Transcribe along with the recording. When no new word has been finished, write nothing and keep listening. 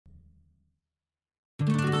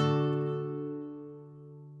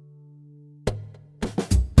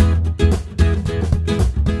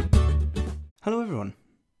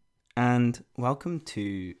and welcome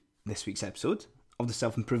to this week's episode of the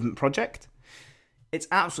Self-Improvement Project. It's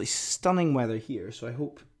absolutely stunning weather here, so I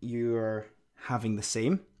hope you're having the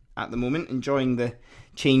same at the moment, enjoying the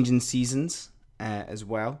change in seasons as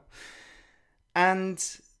well. And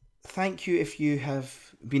thank you if you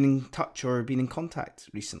have been in touch or been in contact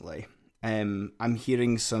recently. I'm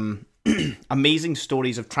hearing some amazing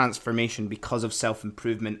stories of transformation because of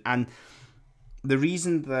self-improvement, and the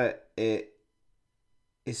reason that it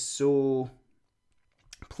is so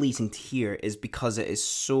pleasing to hear is because it is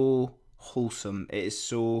so wholesome, it is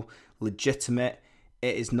so legitimate,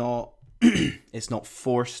 it is not it's not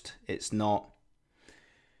forced, it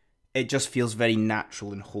just feels very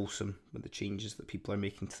natural and wholesome with the changes that people are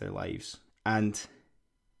making to their lives. And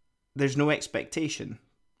there's no expectation.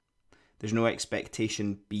 There's no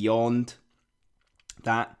expectation beyond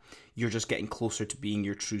that. You're just getting closer to being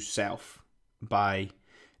your true self by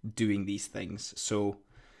doing these things. So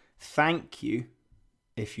thank you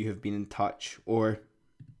if you have been in touch, or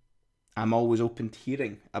I'm always open to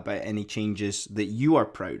hearing about any changes that you are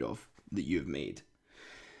proud of that you have made.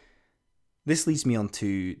 This leads me on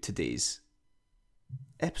to today's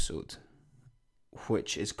episode,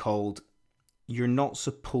 which is called You're Not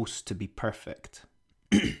Supposed to Be Perfect.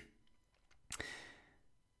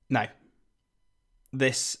 Now,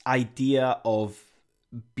 this idea of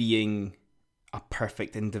being a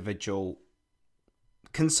perfect individual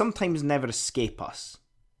can sometimes never escape us.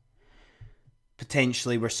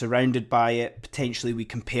 Potentially we're surrounded by it, potentially we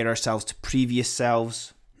compare ourselves to previous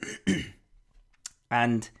selves.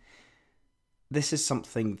 And this is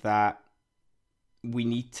something that we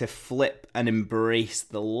need to flip and embrace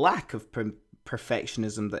the lack of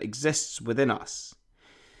perfectionism that exists within us.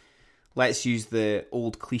 Let's use the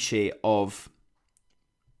old cliche of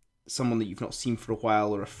someone that you've not seen for a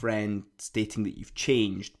while or a friend stating that you've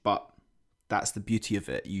changed, but that's the beauty of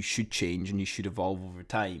it. You should change and you should evolve over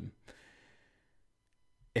time.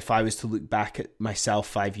 If I was to look back at myself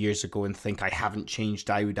 5 years ago and think I haven't changed,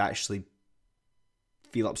 I would actually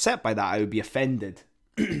feel upset by that. I would be offended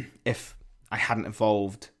if I hadn't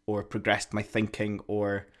evolved or progressed my thinking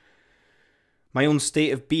or my own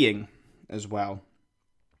state of being as well.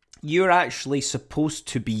 You're actually supposed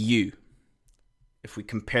to be you. If we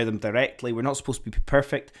compare them directly, we're not supposed to be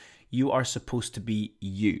perfect. You are supposed to be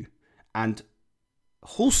you. And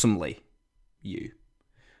wholesomely you.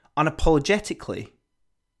 Unapologetically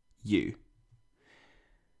you.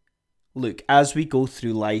 Look, as we go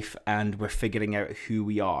through life and we're figuring out who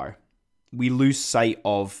we are, we lose sight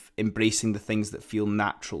of embracing the things that feel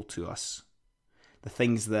natural to us. The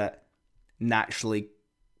things that naturally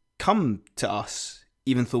come to us,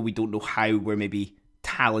 even though we don't know how we're maybe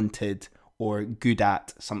talented or good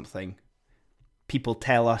at something. People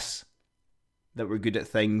tell us that we're good at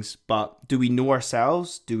things, but do we know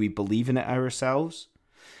ourselves? Do we believe in it ourselves?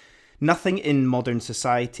 Nothing in modern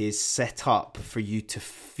society is set up for you to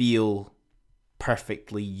feel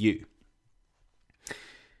perfectly you.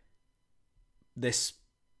 This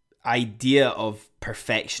idea of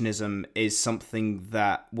perfectionism is something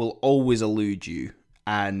that will always elude you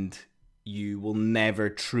and you will never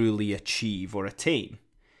truly achieve or attain.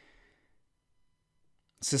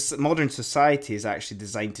 Modern society is actually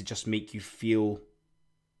designed to just make you feel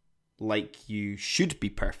like you should be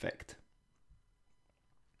perfect.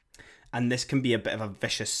 And this can be a bit of a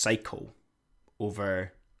vicious cycle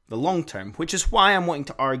over the long term, which is why I'm wanting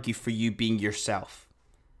to argue for you being yourself.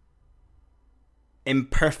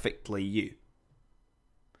 Imperfectly you.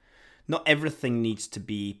 Not everything needs to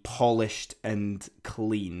be polished and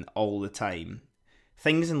clean all the time.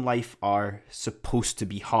 Things in life are supposed to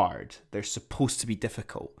be hard. They're supposed to be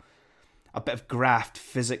difficult. A bit of graft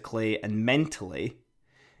physically and mentally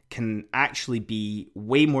can actually be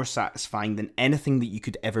way more satisfying than anything that you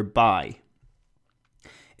could ever buy.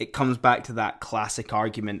 It comes back to that classic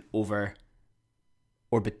argument over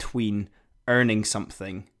or between earning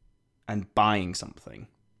something and buying something.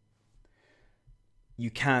 You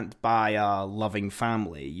can't buy a loving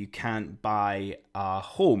family. You can't buy a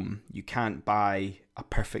home. You can't buy a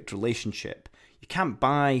perfect relationship. You can't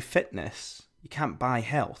buy fitness. You can't buy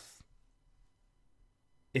health.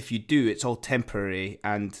 If you do, it's all temporary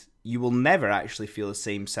and you will never actually feel the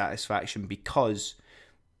same satisfaction because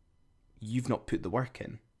you've not put the work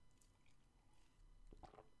in.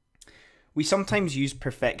 We sometimes use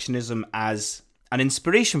perfectionism as an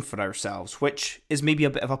inspiration for ourselves, which is maybe a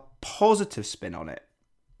bit of a positive spin on it.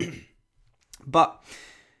 But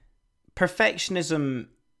perfectionism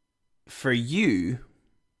for you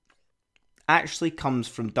actually comes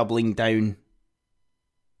from doubling down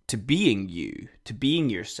to being you, to being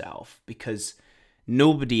yourself, because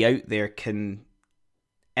nobody out there can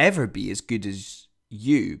ever be as good as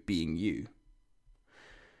you being you.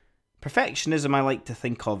 Perfectionism, I like to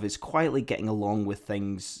think of as quietly getting along with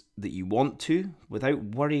things that you want to without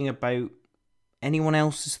worrying about anyone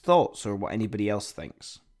else's thoughts or what anybody else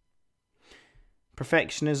thinks.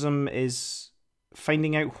 Perfectionism is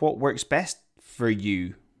finding out what works best for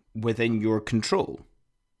you within your control.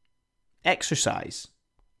 Exercise.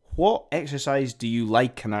 What exercise do you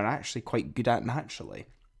like and are actually quite good at naturally?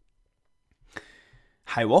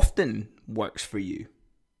 How often works for you?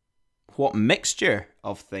 What mixture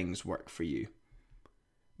of things work for you?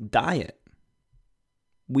 Diet.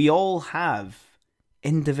 We all have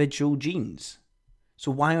individual genes.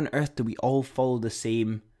 So why on earth do we all follow the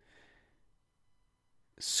same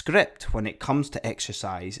script when it comes to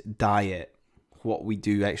exercise, diet, what we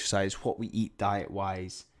do exercise, what we eat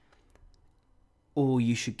diet-wise? Oh,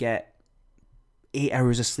 you should get 8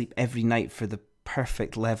 hours of sleep every night for the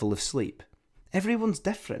perfect level of sleep. Everyone's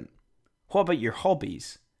different. What about your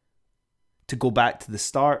hobbies? To go back to the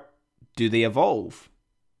start, do they evolve?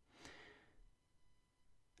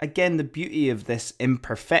 Again, the beauty of this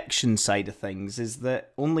imperfection side of things is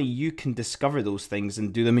that only you can discover those things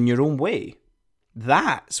and do them in your own way.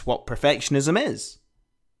 That's what perfectionism is.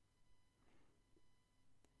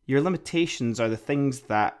 Your limitations are the things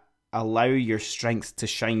that allow your strengths to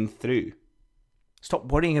shine through.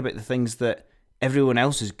 Stop worrying about the things that everyone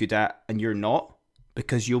else is good at and you're not,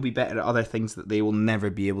 because you'll be better at other things that they will never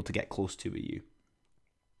be able to get close to with you.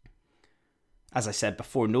 As I said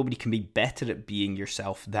before, nobody can be better at being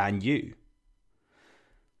yourself than you.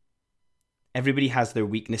 Everybody has their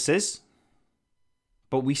weaknesses,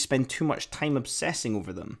 but we spend too much time obsessing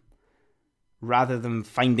over them rather than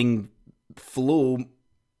finding flow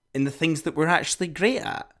in the things that we're actually great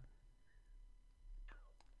at.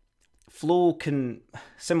 Flow can,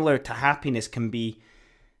 similar to happiness, can be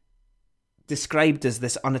described as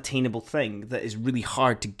this unattainable thing that is really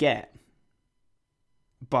hard to get.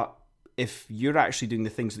 But if you're actually doing the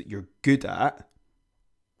things that you're good at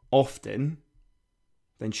often,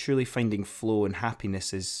 then surely finding flow and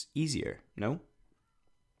happiness is easier, no?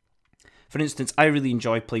 For instance, I really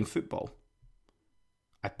enjoy playing football.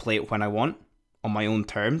 I play it when I want, on my own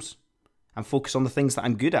terms, and focus on the things that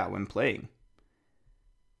I'm good at when playing.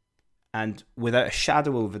 And without a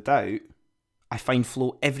shadow of a doubt, I find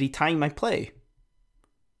flow every time I play.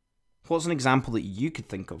 What's an example that you could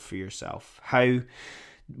think of for yourself? How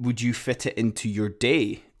would you fit it into your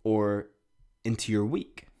day or into your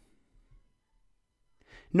week?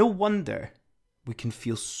 No wonder we can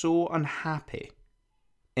feel so unhappy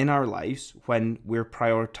in our lives when we're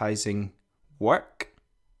prioritizing work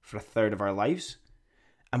for a third of our lives,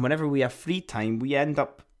 and whenever we have free time, we end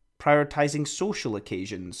up prioritizing social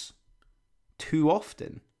occasions too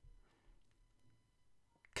often.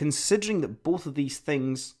 Considering that both of these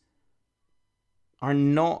things are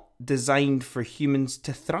not designed for humans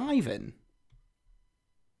to thrive in.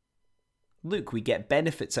 Look, we get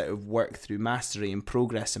benefits out of work through mastery and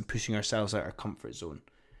progress and pushing ourselves out of our comfort zone.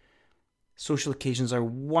 Social occasions are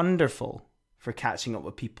wonderful for catching up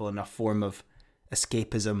with people in a form of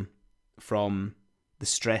escapism from the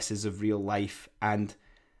stresses of real life and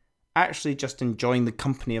actually just enjoying the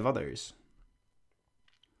company of others.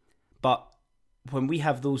 But when we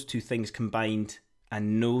have those two things combined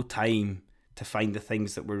and no time to find the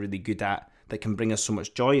things that we're really good at that can bring us so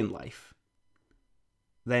much joy in life,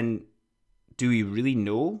 then do we really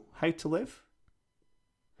know how to live?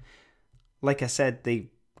 Like I said, they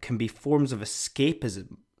can be forms of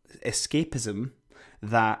escapism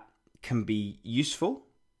that can be useful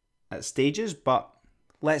at stages, but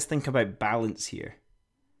let's think about balance here.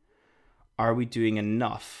 Are we doing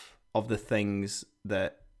enough of the things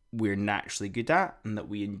that we're naturally good at and that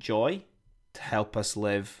we enjoy to help us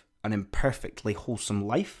live an imperfectly wholesome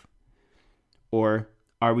life? Or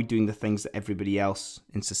are we doing the things that everybody else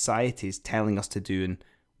in society is telling us to do and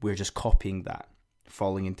we're just copying that,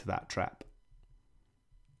 falling into that trap?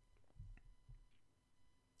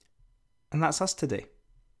 And that's us today.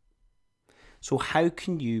 So how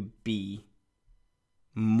can you be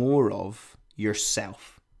more of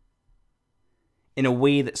yourself in a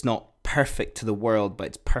way that's not perfect to the world, but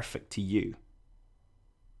it's perfect to you?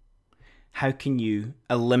 How can you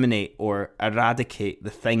eliminate or eradicate the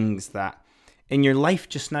things that in your life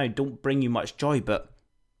just now don't bring you much joy, but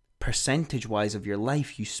percentage-wise of your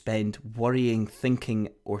life you spend worrying, thinking,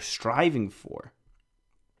 or striving for?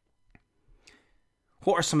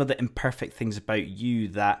 What are some of the imperfect things about you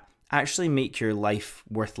that actually make your life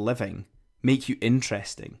worth living, make you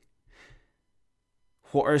interesting?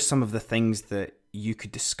 What are some of the things that you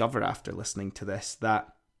could discover after listening to this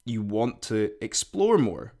that you want to explore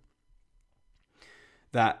more?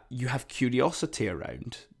 that you have curiosity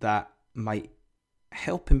around that might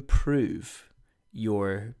help improve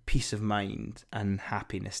your peace of mind and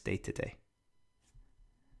happiness day to day.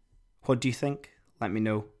 What do you think? Let me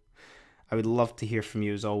know. I would love to hear from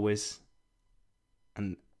you as always.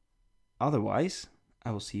 And otherwise,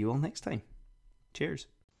 I will see you all next time. Cheers.